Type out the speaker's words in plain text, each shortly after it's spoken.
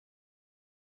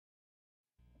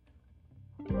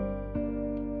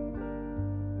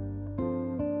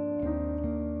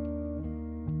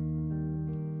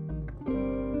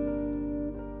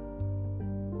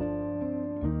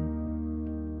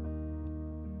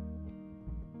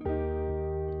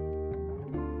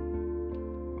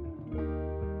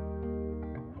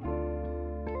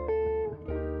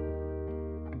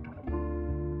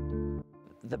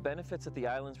The benefits that the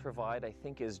islands provide, I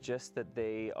think, is just that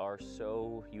they are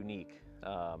so unique.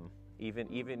 Even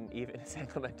San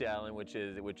Clemente Island, which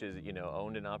is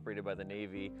owned and operated by the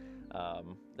Navy,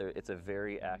 it's a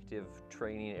very active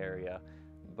training area,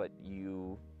 but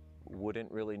you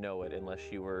wouldn't really know it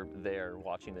unless you were there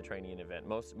watching the training event.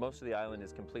 Most of the island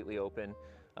is completely open,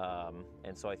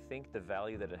 and so I think the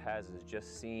value that it has is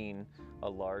just seeing a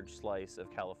large slice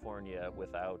of California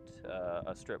without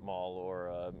a strip mall or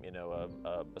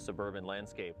a suburban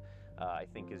landscape. I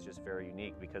think is just very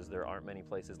unique because there aren't many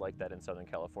places like that in Southern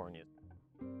California.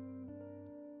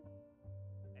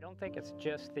 I don't think it's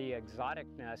just the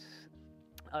exoticness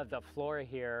of the flora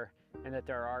here and that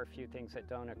there are a few things that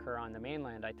don't occur on the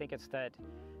mainland. I think it's that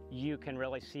you can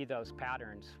really see those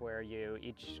patterns where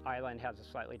each island has a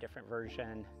slightly different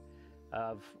version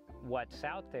of what's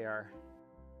out there.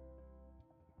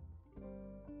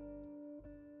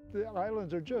 The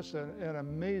islands are just an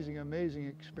amazing, amazing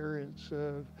experience.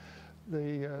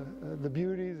 The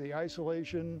beauty, the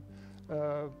isolation.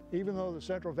 Even though the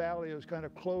Central Valley is kind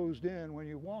of closed in, when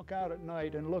you walk out at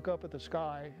night and look up at the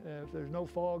sky, if there's no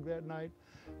fog that night,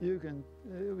 you can,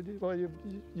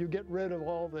 you get rid of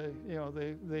all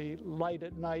the light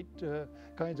at night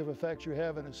kinds of effects you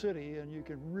have in a city, and you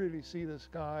can really see the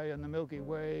sky and the Milky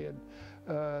Way, and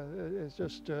it's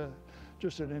just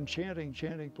an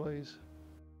enchanting place.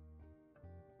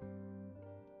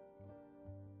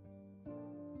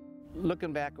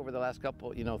 Looking back over the last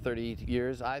couple, 30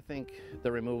 years, I think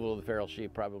the removal of the feral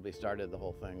sheep probably started the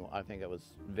whole thing. I think it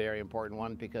was a very important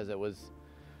one because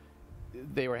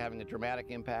they were having a dramatic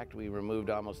impact. We removed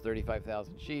almost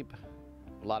 35,000 sheep.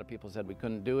 A lot of people said we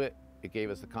couldn't do it. It gave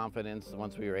us the confidence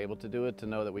once we were able to do it to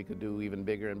know that we could do even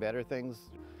bigger and better things.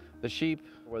 The sheep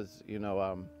was,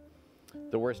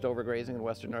 the worst overgrazing in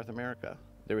Western North America.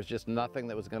 There was just nothing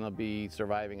that was going to be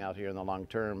surviving out here in the long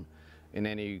term in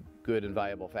any good and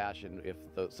viable fashion if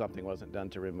something wasn't done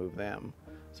to remove them.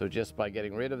 So just by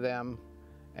getting rid of them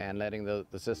and letting the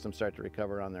system start to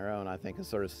recover on their own, I think has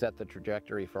sort of set the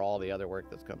trajectory for all the other work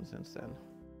that's come since then.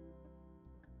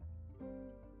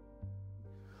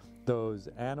 Those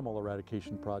animal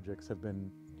eradication projects have been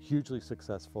hugely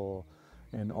successful,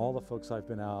 and all the folks I've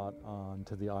been out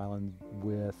onto the island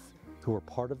with who were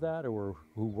part of that or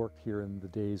who worked here in the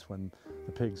days when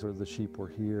the pigs or the sheep were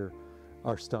here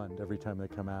are stunned every time they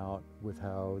come out with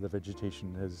how the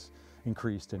vegetation has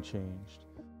increased and changed.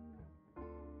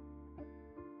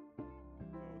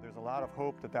 There's a lot of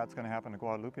hope that that's going to happen to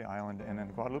Guadalupe Island, and in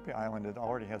Guadalupe Island it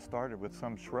already has started with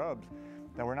some shrubs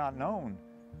that were not known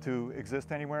to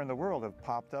exist anywhere in the world, have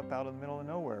popped up out in the middle of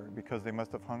nowhere because they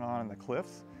must have hung on the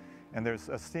cliffs. And there's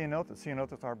a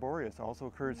Ceanothus arboreus also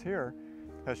occurs here,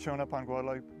 has shown up on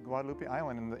Guadalupe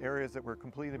Island in the areas that were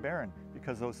completely barren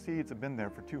because those seeds have been there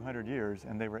for 200 years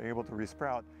and they were able to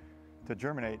resprout, to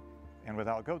germinate, and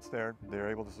without goats there, they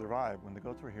were able to survive. When the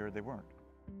goats were here, they weren't.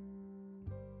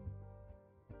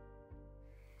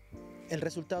 El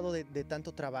resultado de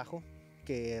tanto trabajo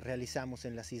que realizamos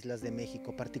en las islas de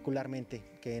México, particularmente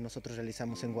que nosotros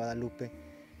realizamos en Guadalupe,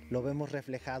 lo vemos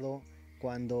reflejado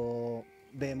cuando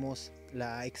vemos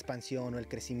la expansión o el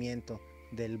crecimiento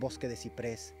del bosque de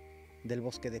ciprés, del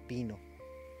bosque de pino.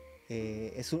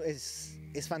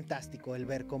 Es fantástico el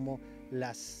ver cómo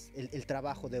el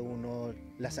trabajo de uno,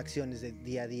 las acciones de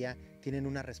día a día tienen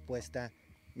una respuesta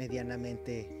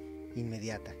medianamente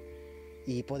inmediata.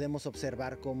 Y podemos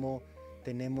observar cómo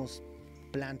tenemos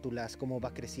plántulas, cómo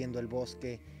va creciendo el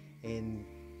bosque en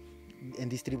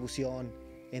distribución,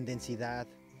 en densidad,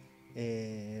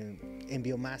 en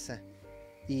biomasa.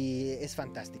 Y es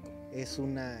fantástico, es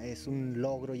un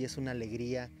logro y es una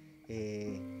alegría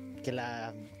que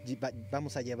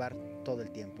vamos a llevar todo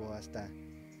el tiempo hasta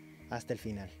el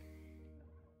final.